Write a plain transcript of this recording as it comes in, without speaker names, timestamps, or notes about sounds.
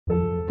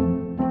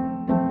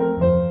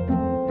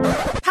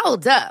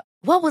Hold up.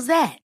 What was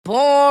that?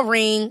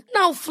 Boring.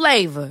 No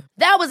flavor.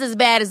 That was as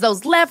bad as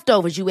those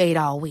leftovers you ate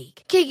all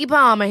week. Keke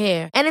Palmer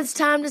here, and it's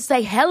time to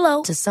say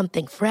hello to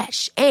something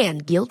fresh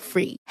and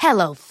guilt-free.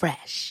 Hello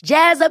Fresh.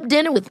 Jazz up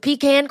dinner with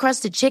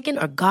pecan-crusted chicken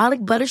or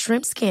garlic butter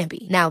shrimp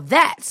scampi. Now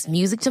that's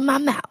music to my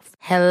mouth.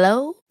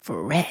 Hello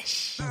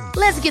Fresh.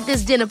 Let's get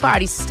this dinner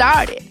party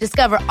started.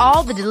 Discover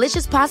all the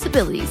delicious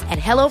possibilities at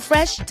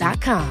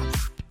hellofresh.com.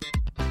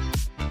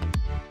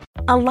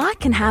 A lot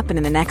can happen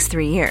in the next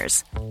 3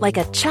 years. Like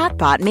a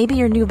chatbot may be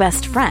your new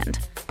best friend.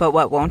 But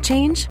what won't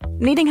change?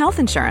 Needing health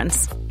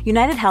insurance.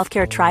 United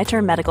Healthcare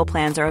Tri-Term Medical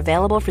Plans are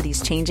available for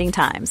these changing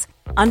times.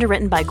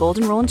 Underwritten by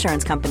Golden Rule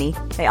Insurance Company,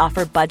 they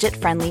offer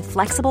budget-friendly,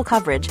 flexible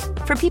coverage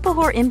for people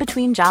who are in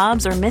between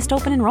jobs or missed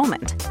open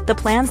enrollment. The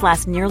plans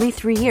last nearly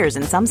 3 years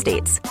in some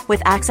states,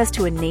 with access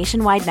to a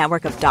nationwide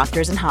network of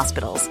doctors and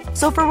hospitals.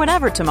 So for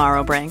whatever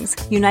tomorrow brings,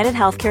 United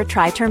Healthcare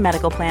Tri-Term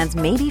Medical Plans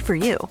may be for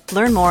you.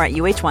 Learn more at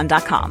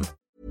uh1.com.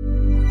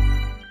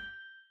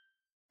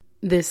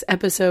 This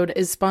episode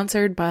is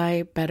sponsored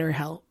by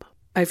BetterHelp.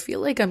 I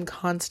feel like I'm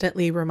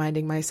constantly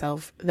reminding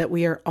myself that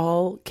we are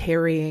all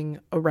carrying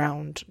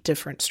around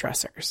different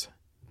stressors,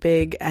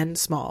 big and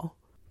small.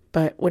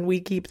 But when we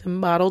keep them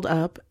bottled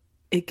up,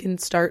 it can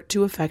start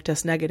to affect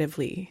us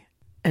negatively.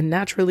 And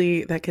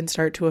naturally, that can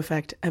start to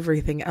affect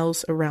everything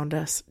else around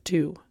us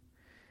too.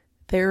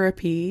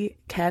 Therapy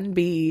can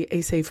be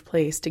a safe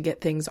place to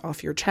get things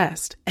off your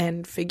chest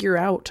and figure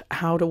out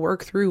how to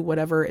work through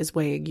whatever is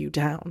weighing you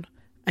down.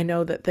 I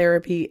know that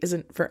therapy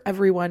isn't for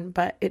everyone,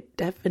 but it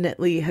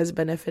definitely has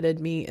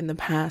benefited me in the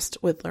past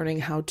with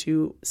learning how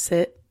to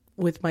sit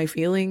with my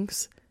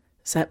feelings,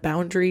 set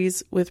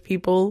boundaries with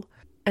people,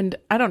 and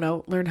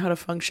learn how to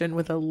function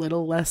with a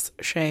little less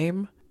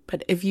shame.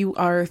 But if you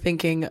are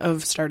thinking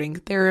of starting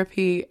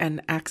therapy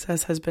and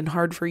access has been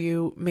hard for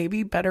you,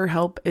 maybe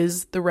BetterHelp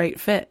is the right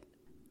fit.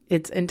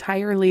 It's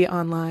entirely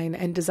online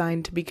and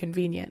designed to be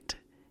convenient.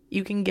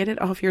 You can get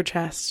it off your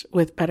chest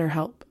with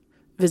BetterHelp.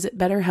 Visit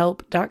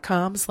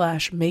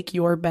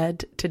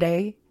BetterHelp.com/makeyourbed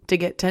today to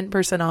get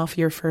 10% off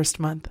your first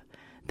month.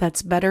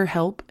 That's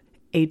BetterHelp,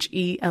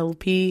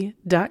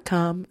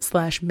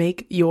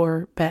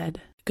 HELP.com/makeyourbed.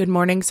 Good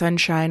morning,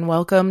 sunshine.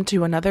 Welcome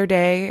to another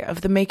day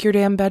of the Make Your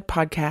Damn Bed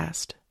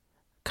podcast.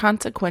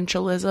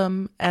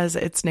 Consequentialism, as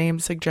its name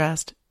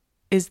suggests,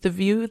 is the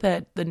view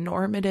that the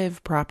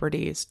normative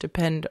properties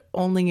depend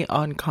only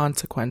on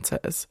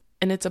consequences.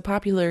 And it's a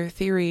popular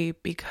theory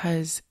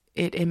because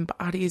it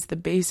embodies the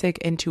basic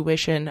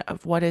intuition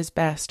of what is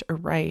best or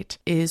right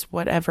is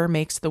whatever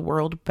makes the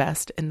world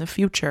best in the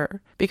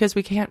future, because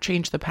we can't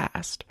change the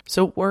past.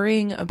 So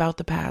worrying about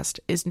the past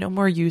is no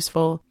more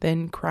useful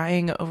than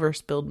crying over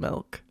spilled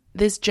milk.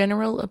 This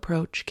general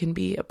approach can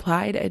be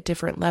applied at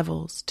different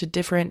levels to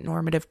different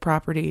normative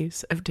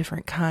properties of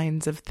different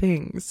kinds of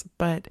things,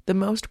 but the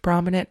most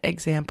prominent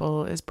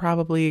example is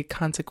probably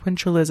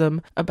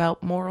consequentialism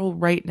about moral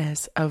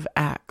rightness of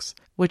acts,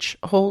 which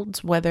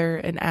holds whether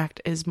an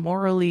act is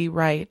morally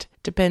right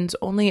depends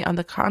only on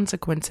the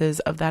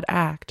consequences of that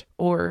act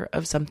or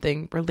of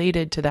something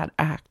related to that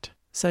act,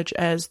 such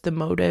as the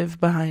motive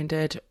behind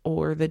it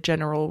or the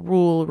general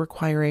rule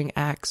requiring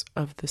acts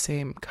of the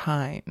same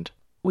kind.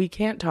 We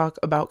can't talk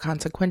about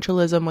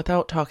consequentialism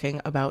without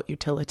talking about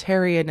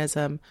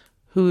utilitarianism,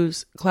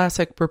 whose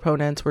classic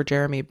proponents were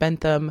Jeremy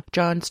Bentham,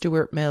 John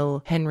Stuart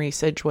Mill, Henry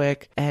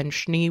Sidgwick, and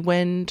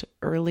Schneewind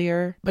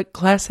earlier. But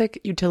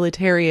classic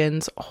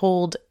utilitarians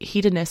hold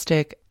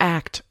hedonistic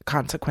act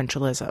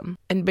consequentialism.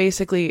 And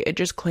basically, it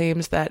just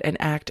claims that an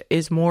act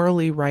is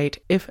morally right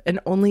if and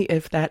only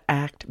if that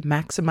act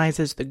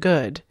maximizes the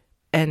good,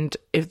 and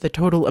if the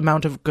total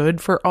amount of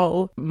good for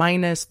all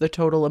minus the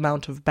total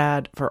amount of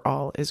bad for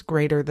all is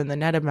greater than the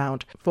net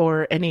amount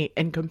for any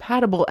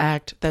incompatible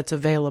act that's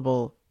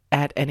available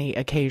at any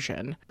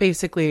occasion.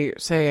 Basically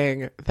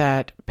saying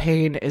that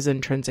pain is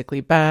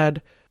intrinsically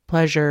bad,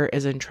 pleasure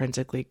is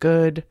intrinsically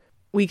good.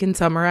 We can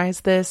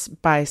summarize this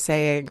by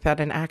saying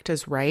that an act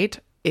is right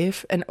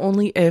if and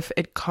only if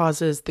it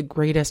causes the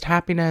greatest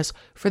happiness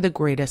for the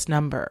greatest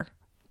number.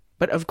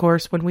 But of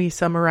course, when we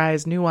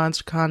summarize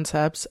nuanced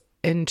concepts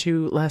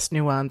into less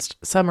nuanced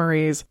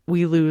summaries,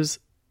 we lose,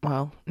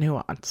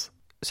 nuance.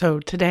 So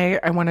today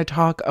I want to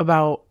talk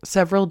about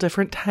several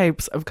different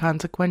types of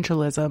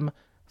consequentialism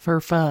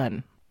for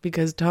fun,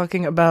 because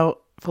talking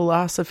about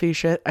philosophy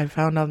shit I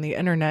found on the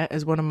internet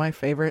is one of my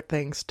favorite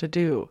things to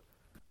do.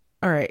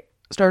 All right,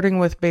 starting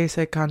with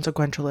basic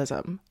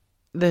consequentialism.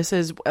 This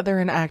is whether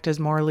an act is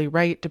morally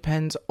right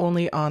depends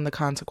only on the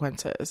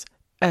consequences,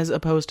 as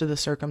opposed to the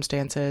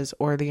circumstances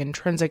or the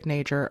intrinsic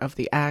nature of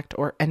the act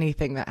or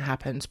anything that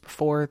happens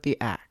before the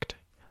act.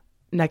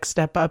 Next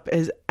step up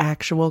is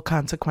actual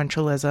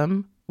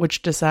consequentialism,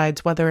 which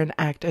decides whether an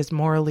act is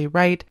morally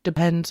right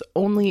depends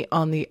only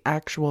on the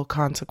actual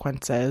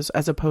consequences,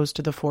 as opposed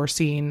to the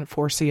foreseen,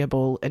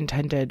 foreseeable,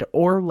 intended,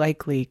 or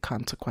likely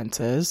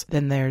consequences.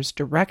 Then there's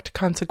direct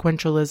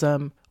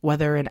consequentialism.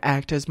 Whether an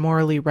act is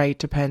morally right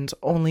depends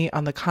only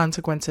on the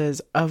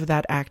consequences of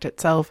that act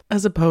itself,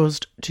 as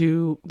opposed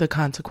to the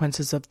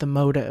consequences of the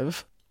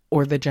motive.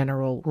 or the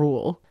general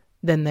rule.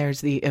 Then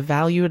there's the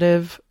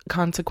evaluative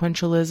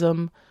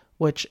consequentialism,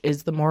 which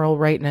is the moral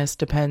rightness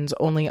depends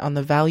only on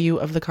the value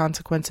of the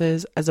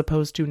consequences as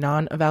opposed to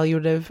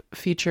non-evaluative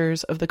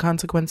features of the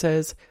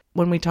consequences.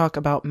 When we talk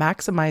about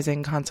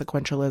maximizing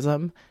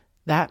consequentialism,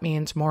 that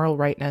means moral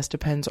rightness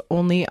depends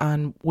only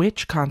on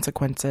which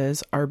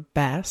consequences are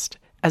best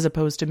as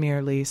opposed to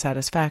merely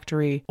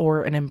satisfactory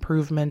or an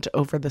improvement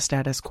over the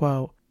status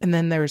quo. And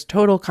then there's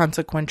total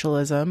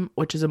consequentialism,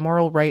 which is a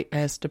moral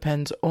rightness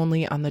depends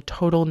only on the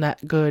total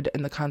net good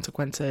and the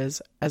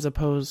consequences as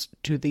opposed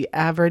to the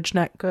average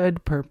net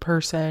good per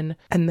person.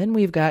 And then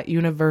we've got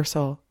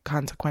universal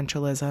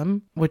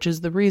consequentialism, which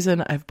is the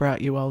reason I've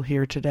brought you all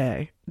here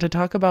today, to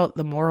talk about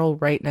the moral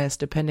rightness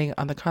depending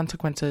on the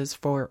consequences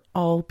for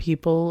all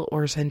people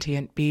or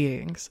sentient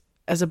beings,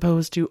 as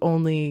opposed to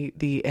only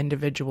the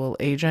individual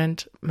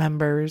agent,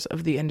 members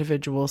of the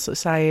individual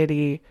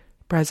society,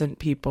 present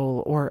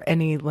people, or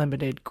any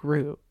limited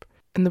group.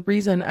 And the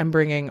reason I'm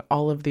bringing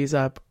all of these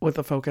up with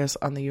a focus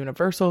on the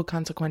universal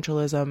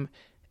consequentialism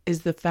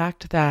is the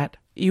fact that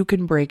you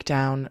can break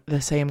down the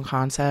same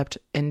concept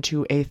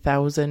into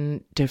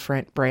 1,000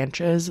 different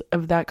branches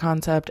of that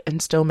concept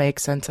and still make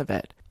sense of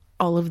it.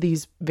 All of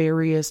these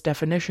various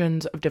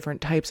definitions of different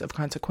types of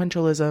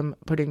consequentialism,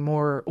 putting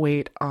more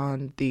weight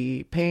on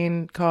the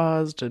pain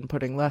caused and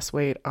putting less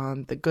weight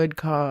on the good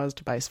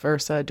caused, vice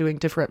versa, doing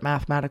different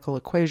mathematical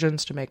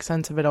equations to make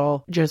sense of it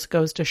all, just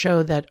goes to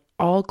show that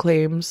all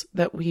claims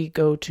that we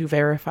go to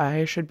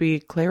verify should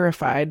be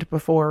clarified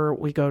before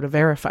we go to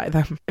verify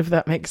them, if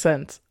that makes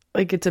sense.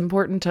 Like, it's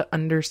important to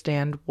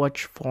understand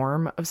which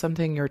form of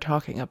something you're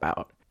talking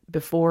about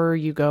before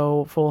you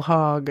go full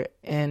hog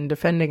in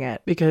defending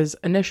it. Because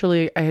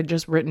initially I had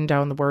just written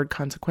down the word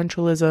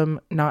consequentialism,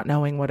 not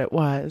knowing what it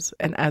was.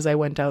 And as I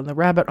went down the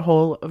rabbit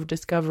hole of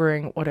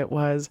discovering what it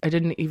was, I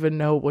didn't even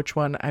know which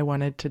one I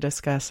wanted to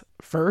discuss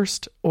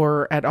first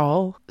or at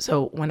all.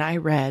 So when I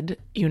read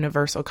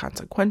universal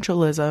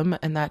consequentialism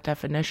and that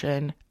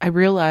definition, I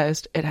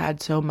realized it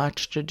had so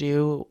much to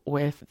do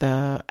with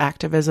the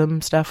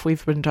activism stuff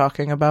we've been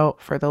talking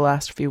about for the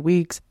last few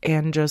weeks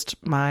and just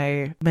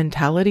my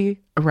mentality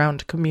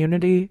around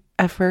community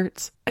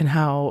efforts and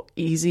how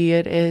easy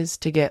it is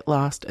to get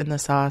lost in the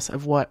sauce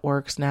of what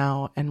works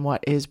now and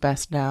what is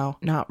best now,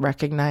 not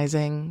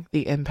recognizing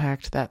the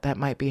impact that that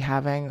might be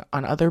having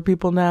on other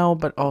people now,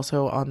 but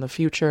also on the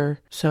future.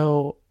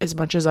 So as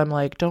much as I'm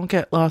like, don't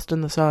get lost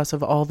in the sauce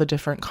of all the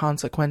different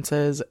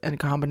consequences and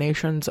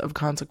combinations of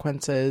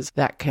consequences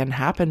that can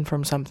happen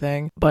from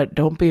something, but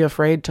don't be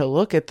afraid to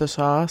look at the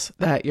sauce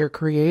that you're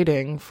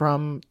creating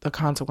from the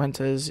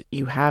consequences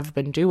you have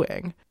been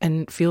doing.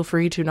 And feel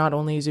free to not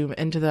only zoom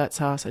into that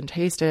sauce and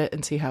taste it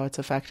and see how it's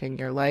affecting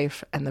your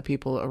life and the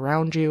people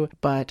around you,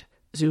 but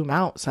zoom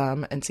out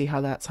some and see how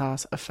that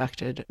sauce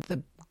affected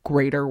the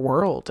greater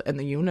world and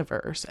the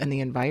universe and the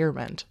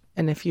environment.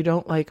 And if you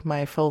don't like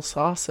my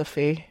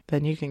philosophy,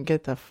 then you can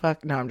get the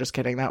fuck... No, I'm just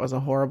kidding. That was a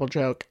horrible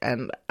joke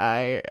and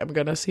I am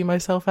gonna see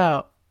myself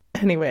out.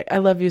 Anyway, I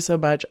love you so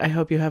much. I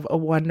hope you have a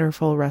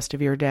wonderful rest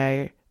of your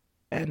day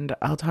and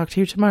I'll talk to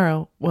you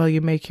tomorrow while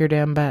you make your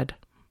damn bed.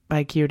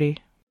 Bye, cutie.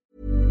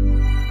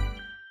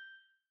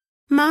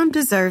 Mom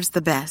deserves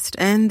the best,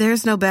 and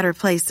there's no better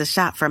place to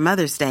shop for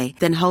Mother's Day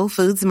than Whole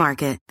Foods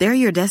Market. They're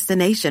your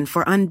destination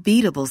for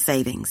unbeatable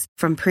savings,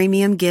 from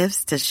premium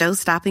gifts to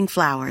show-stopping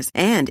flowers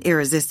and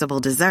irresistible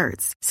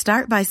desserts.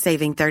 Start by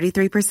saving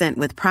 33%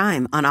 with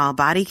Prime on all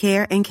body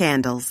care and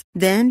candles.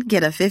 Then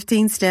get a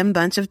 15-stem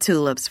bunch of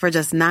tulips for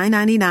just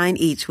 $9.99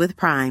 each with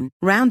Prime.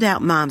 Round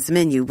out Mom's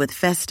menu with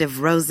festive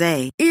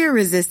rosé,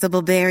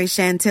 irresistible berry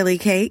chantilly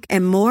cake,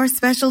 and more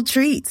special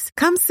treats.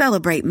 Come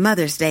celebrate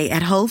Mother's Day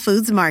at Whole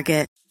Foods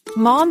Market.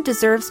 Mom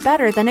deserves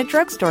better than a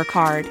drugstore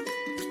card.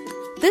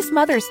 This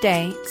Mother's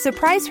Day,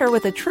 surprise her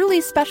with a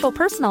truly special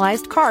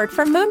personalized card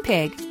from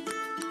Moonpig.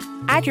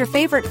 Add your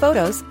favorite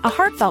photos, a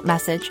heartfelt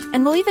message,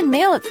 and we'll even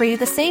mail it for you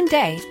the same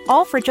day,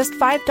 all for just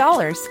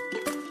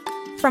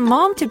 $5. From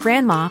mom to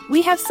grandma,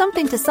 we have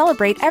something to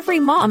celebrate every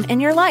mom in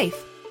your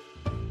life.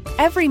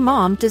 Every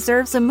mom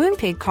deserves a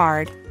Moonpig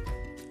card.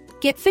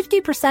 Get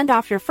 50%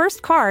 off your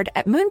first card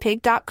at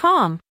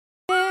Moonpig.com.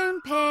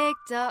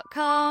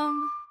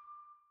 Moonpig.com.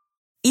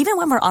 Even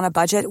when we're on a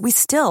budget, we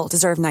still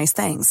deserve nice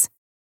things.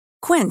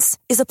 Quince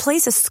is a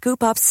place to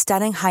scoop up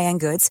stunning high-end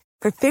goods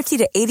for 50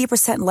 to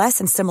 80% less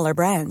than similar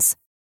brands.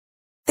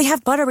 They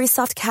have buttery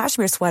soft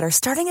cashmere sweaters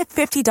starting at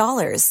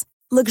 $50,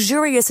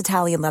 luxurious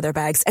Italian leather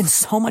bags, and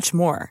so much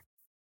more.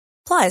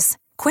 Plus,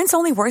 Quince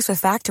only works with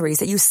factories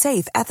that use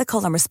safe,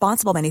 ethical, and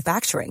responsible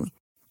manufacturing.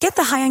 Get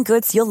the high-end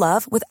goods you'll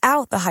love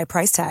without the high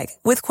price tag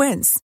with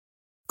Quince.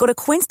 Go to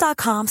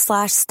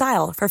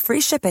quince.com/style for free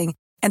shipping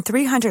and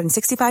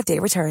 365-day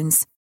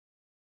returns.